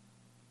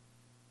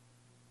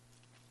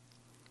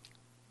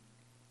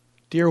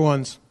 Dear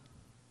ones,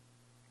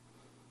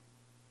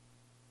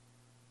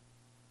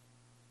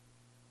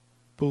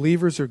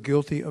 believers are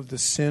guilty of the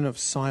sin of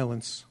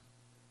silence.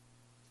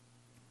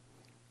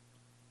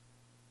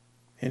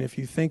 And if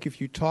you think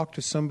if you talk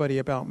to somebody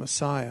about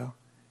Messiah,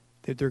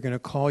 that they're going to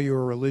call you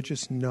a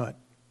religious nut,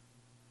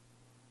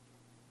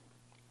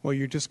 well,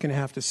 you're just going to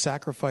have to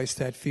sacrifice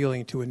that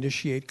feeling to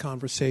initiate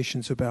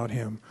conversations about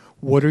him.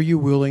 What are you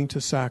willing to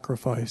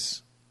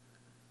sacrifice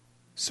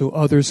so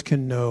others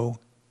can know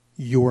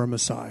you're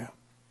Messiah?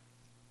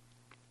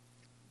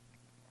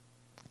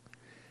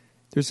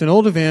 There's an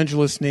old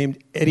evangelist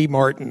named Eddie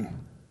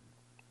Martin.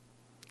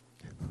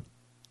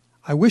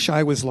 I wish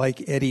I was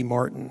like Eddie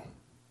Martin.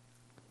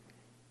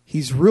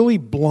 He's really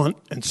blunt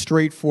and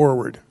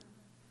straightforward.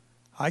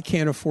 I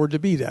can't afford to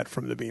be that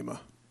from the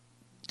Bema.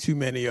 Too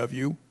many of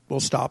you will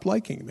stop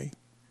liking me.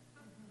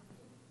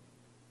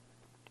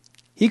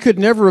 He could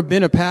never have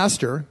been a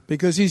pastor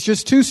because he's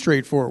just too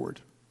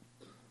straightforward.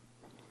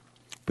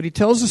 But he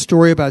tells a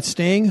story about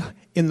staying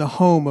in the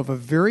home of a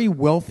very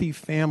wealthy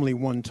family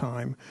one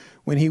time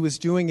when he was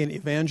doing an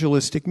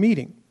evangelistic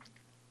meeting.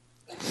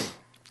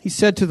 He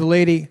said to the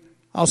lady,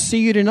 I'll see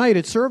you tonight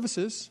at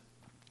services.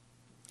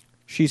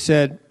 She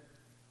said,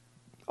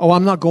 oh,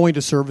 I'm not going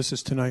to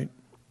services tonight.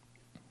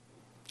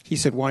 He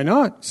said, why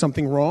not?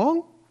 Something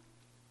wrong?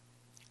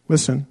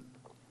 Listen.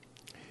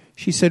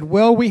 She said,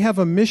 well, we have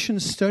a mission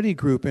study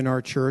group in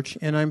our church,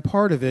 and I'm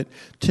part of it.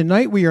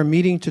 Tonight we are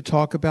meeting to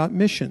talk about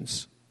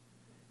missions.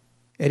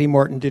 Eddie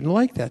Martin didn't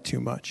like that too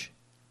much.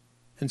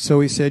 And so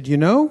he said, you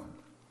know,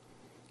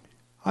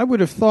 I would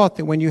have thought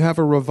that when you have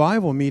a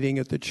revival meeting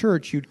at the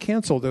church, you'd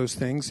cancel those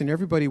things and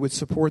everybody would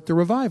support the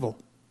revival.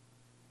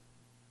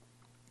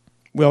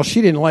 Well,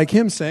 she didn't like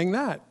him saying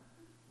that.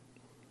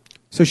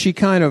 So she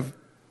kind of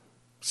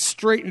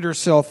straightened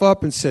herself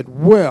up and said,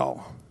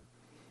 well,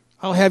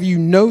 I'll have you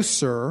know,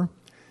 sir,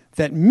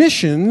 that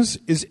missions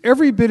is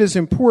every bit as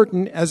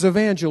important as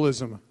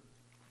evangelism.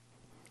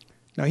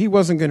 Now, he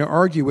wasn't going to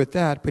argue with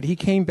that, but he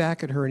came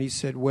back at her and he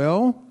said,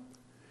 well,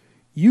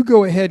 you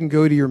go ahead and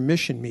go to your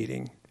mission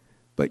meeting,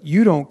 but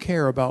you don't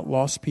care about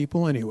lost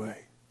people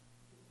anyway.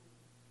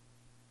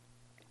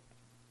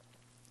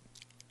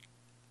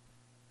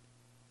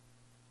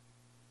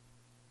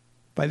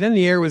 By then,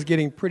 the air was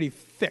getting pretty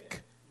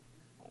thick.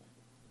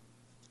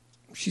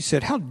 She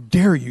said, how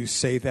dare you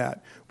say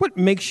that? What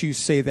makes you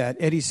say that?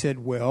 Eddie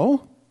said,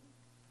 well,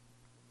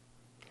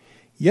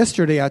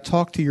 yesterday I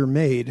talked to your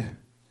maid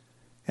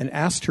and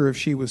asked her if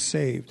she was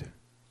saved.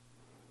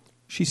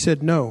 She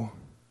said no.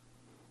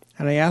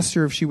 And I asked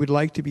her if she would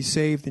like to be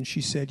saved, and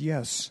she said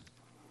yes.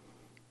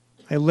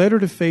 I led her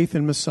to faith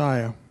in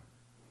Messiah.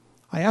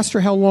 I asked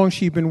her how long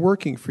she'd been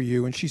working for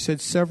you, and she said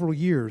several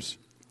years.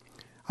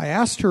 I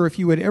asked her if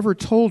you had ever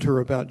told her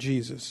about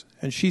Jesus,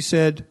 and she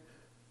said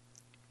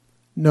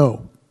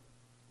no.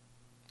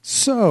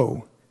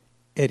 So,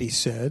 Eddie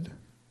said,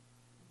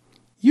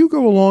 you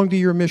go along to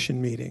your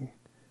mission meeting,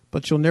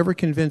 but you'll never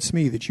convince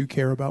me that you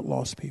care about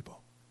lost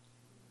people.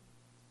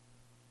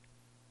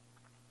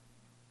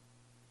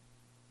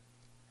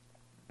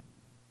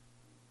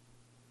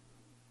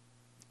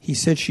 He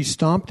said she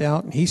stomped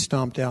out and he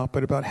stomped out,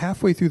 but about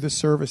halfway through the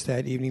service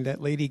that evening, that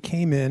lady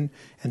came in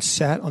and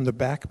sat on the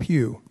back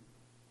pew.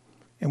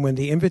 And when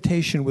the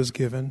invitation was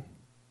given,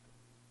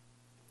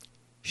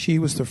 she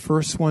was the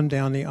first one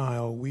down the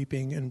aisle,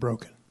 weeping and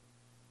broken.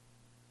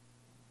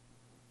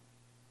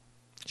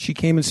 She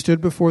came and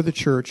stood before the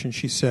church and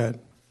she said,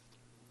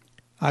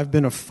 I've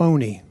been a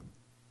phony,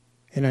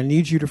 and I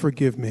need you to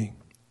forgive me.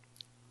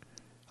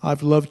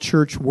 I've loved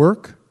church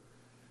work,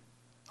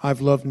 I've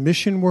loved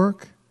mission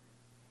work,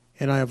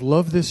 and I have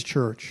loved this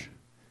church,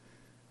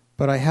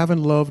 but I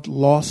haven't loved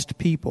lost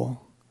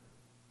people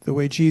the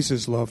way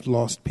Jesus loved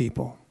lost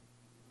people.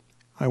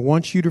 I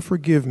want you to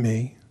forgive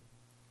me,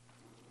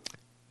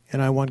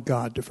 and I want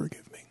God to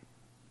forgive me.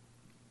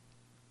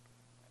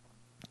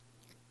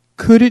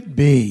 Could it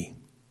be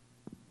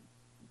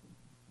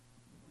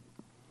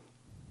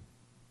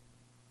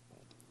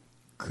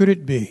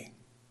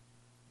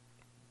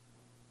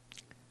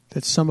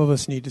that some of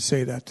us need to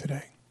say that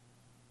today?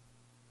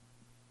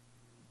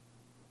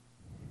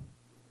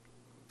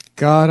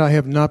 God, I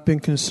have not been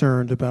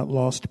concerned about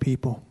lost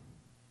people.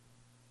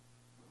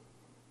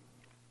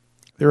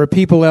 There are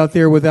people out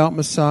there without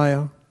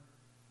Messiah,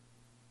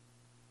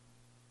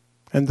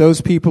 and those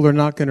people are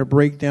not going to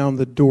break down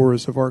the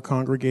doors of our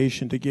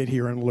congregation to get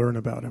here and learn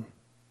about Him.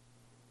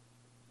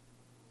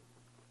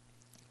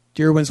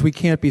 Dear ones, we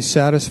can't be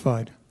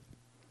satisfied.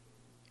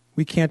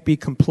 We can't be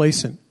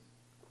complacent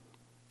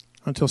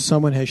until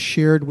someone has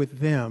shared with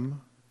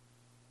them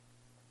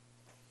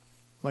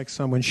like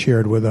someone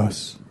shared with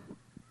us.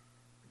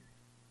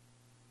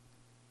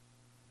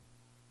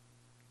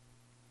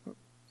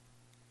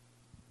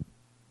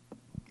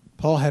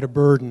 Paul had a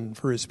burden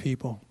for his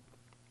people.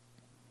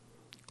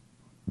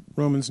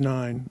 Romans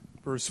 9,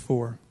 verse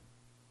 4.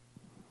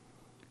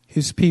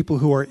 His people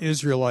who are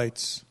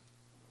Israelites,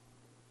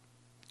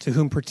 to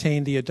whom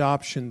pertain the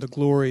adoption, the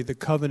glory, the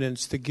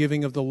covenants, the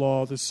giving of the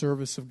law, the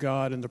service of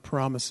God, and the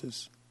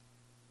promises.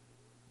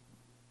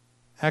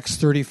 Acts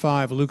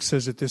 35, Luke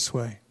says it this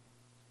way.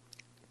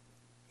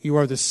 You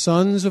are the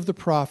sons of the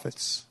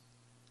prophets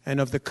and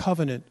of the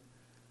covenant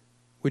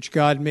which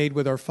God made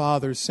with our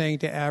fathers, saying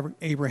to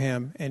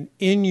Abraham, and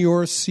in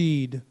your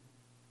seed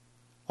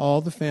all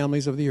the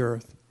families of the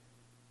earth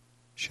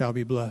shall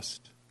be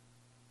blessed.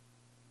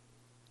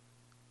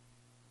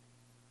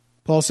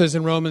 Paul says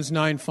in Romans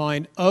 9,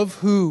 find of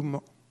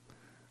whom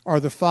are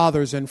the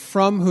fathers, and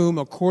from whom,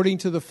 according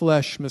to the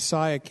flesh,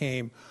 Messiah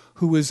came,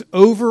 who is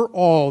over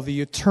all, the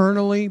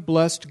eternally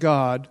blessed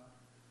God.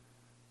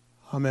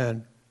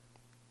 Amen.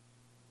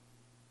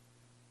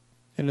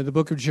 And in the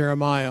book of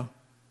Jeremiah,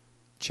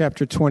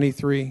 chapter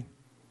 23,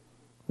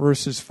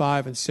 verses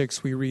 5 and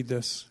 6, we read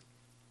this.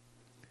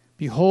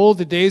 Behold,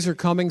 the days are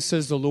coming,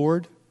 says the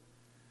Lord,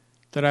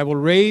 that I will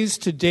raise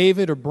to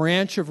David a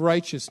branch of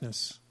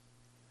righteousness.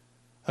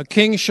 A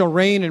king shall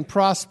reign and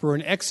prosper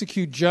and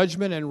execute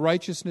judgment and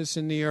righteousness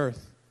in the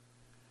earth.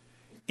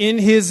 In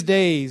his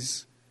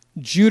days,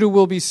 Judah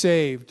will be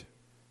saved,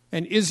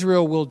 and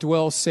Israel will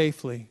dwell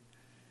safely.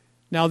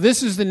 Now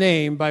this is the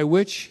name by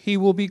which he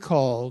will be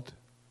called,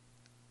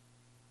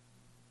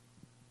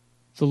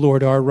 the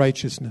Lord our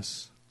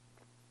righteousness.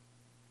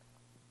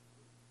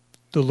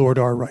 The Lord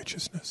our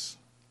righteousness.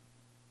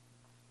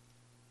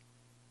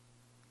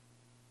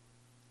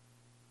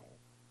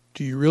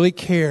 Do you really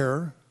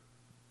care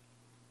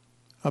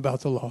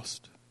about the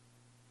lost?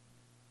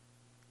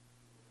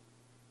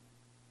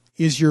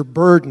 Is your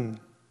burden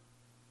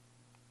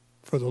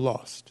for the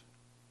lost?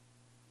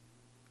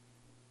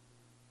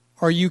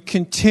 Are you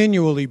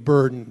continually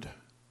burdened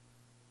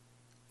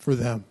for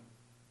them?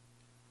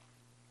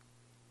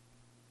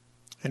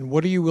 And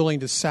what are you willing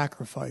to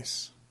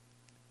sacrifice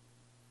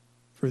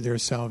for their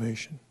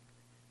salvation?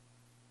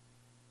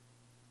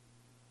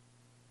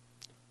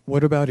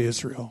 What about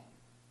Israel?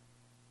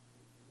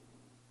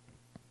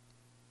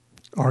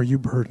 Are you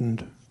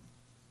burdened?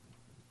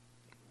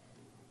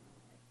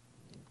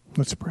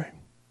 Let's pray.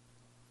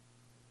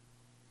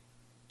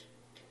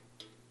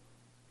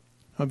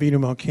 Avinu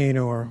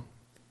Malkeinu,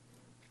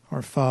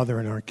 our Father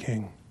and our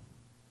King.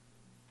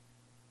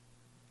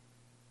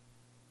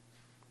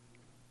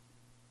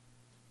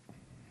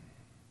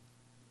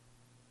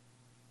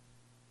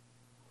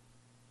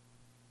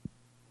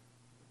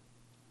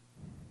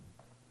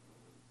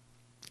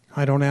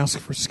 I don't ask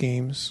for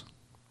schemes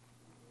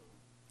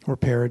or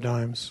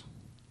paradigms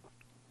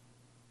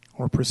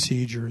or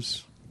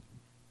procedures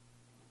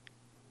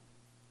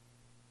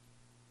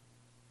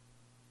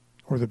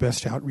or the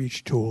best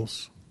outreach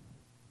tools.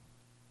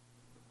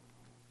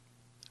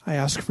 I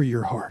ask for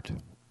your heart.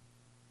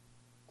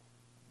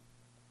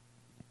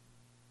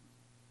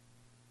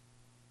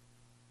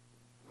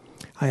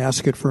 I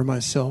ask it for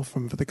myself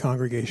and for the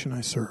congregation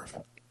I serve.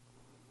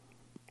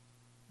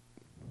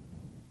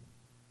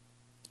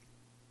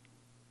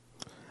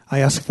 I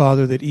ask,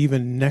 Father, that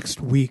even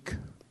next week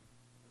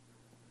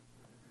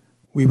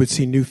we would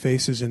see new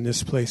faces in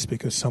this place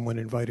because someone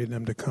invited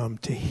them to come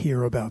to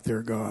hear about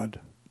their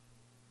God.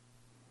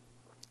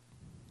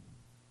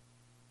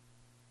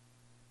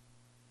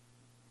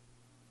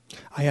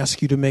 I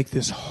ask you to make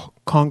this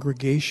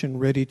congregation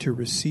ready to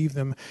receive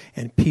them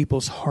and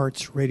people's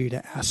hearts ready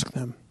to ask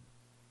them.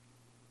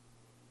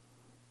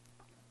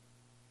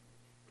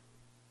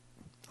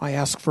 I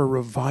ask for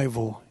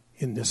revival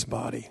in this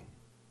body.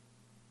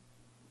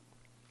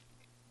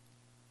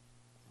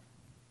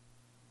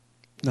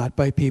 Not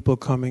by people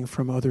coming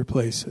from other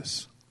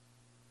places,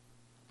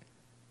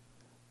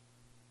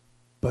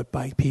 but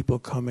by people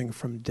coming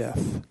from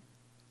death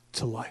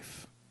to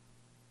life.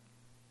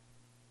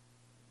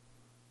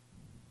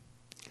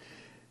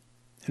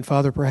 And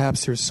Father,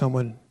 perhaps there's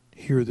someone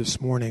here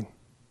this morning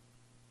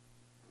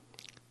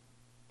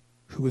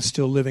who is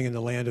still living in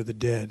the land of the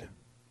dead,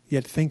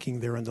 yet thinking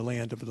they're in the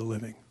land of the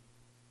living.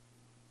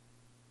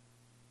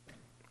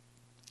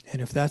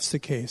 And if that's the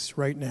case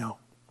right now,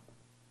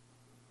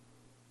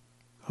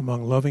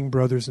 among loving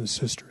brothers and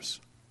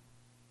sisters,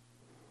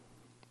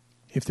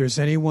 if there's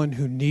anyone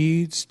who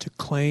needs to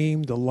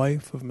claim the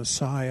life of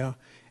Messiah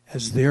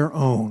as their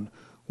own,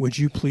 would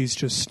you please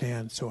just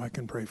stand so I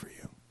can pray for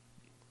you?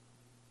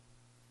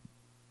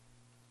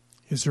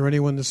 Is there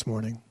anyone this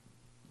morning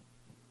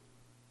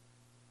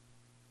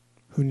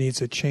who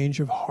needs a change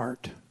of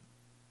heart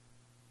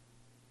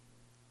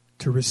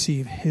to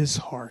receive his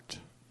heart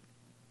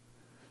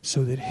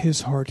so that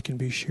his heart can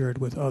be shared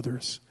with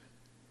others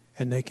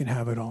and they can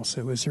have it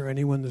also? Is there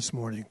anyone this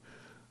morning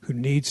who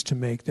needs to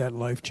make that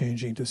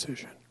life-changing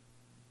decision?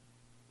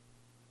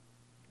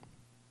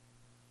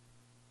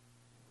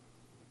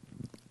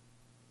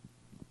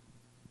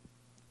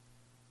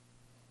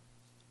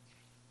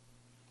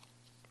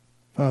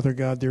 Father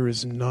God, there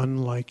is none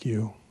like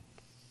you.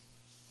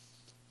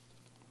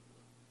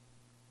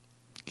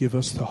 Give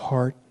us the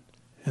heart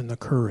and the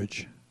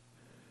courage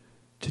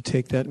to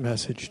take that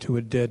message to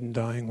a dead and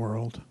dying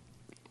world.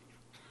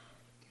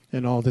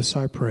 And all this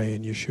I pray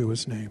in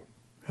Yeshua's name.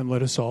 And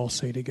let us all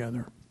say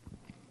together,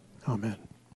 Amen.